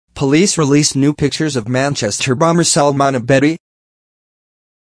police released new pictures of Manchester bomber Salman Abedi.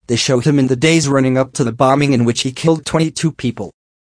 They showed him in the days running up to the bombing in which he killed 22 people.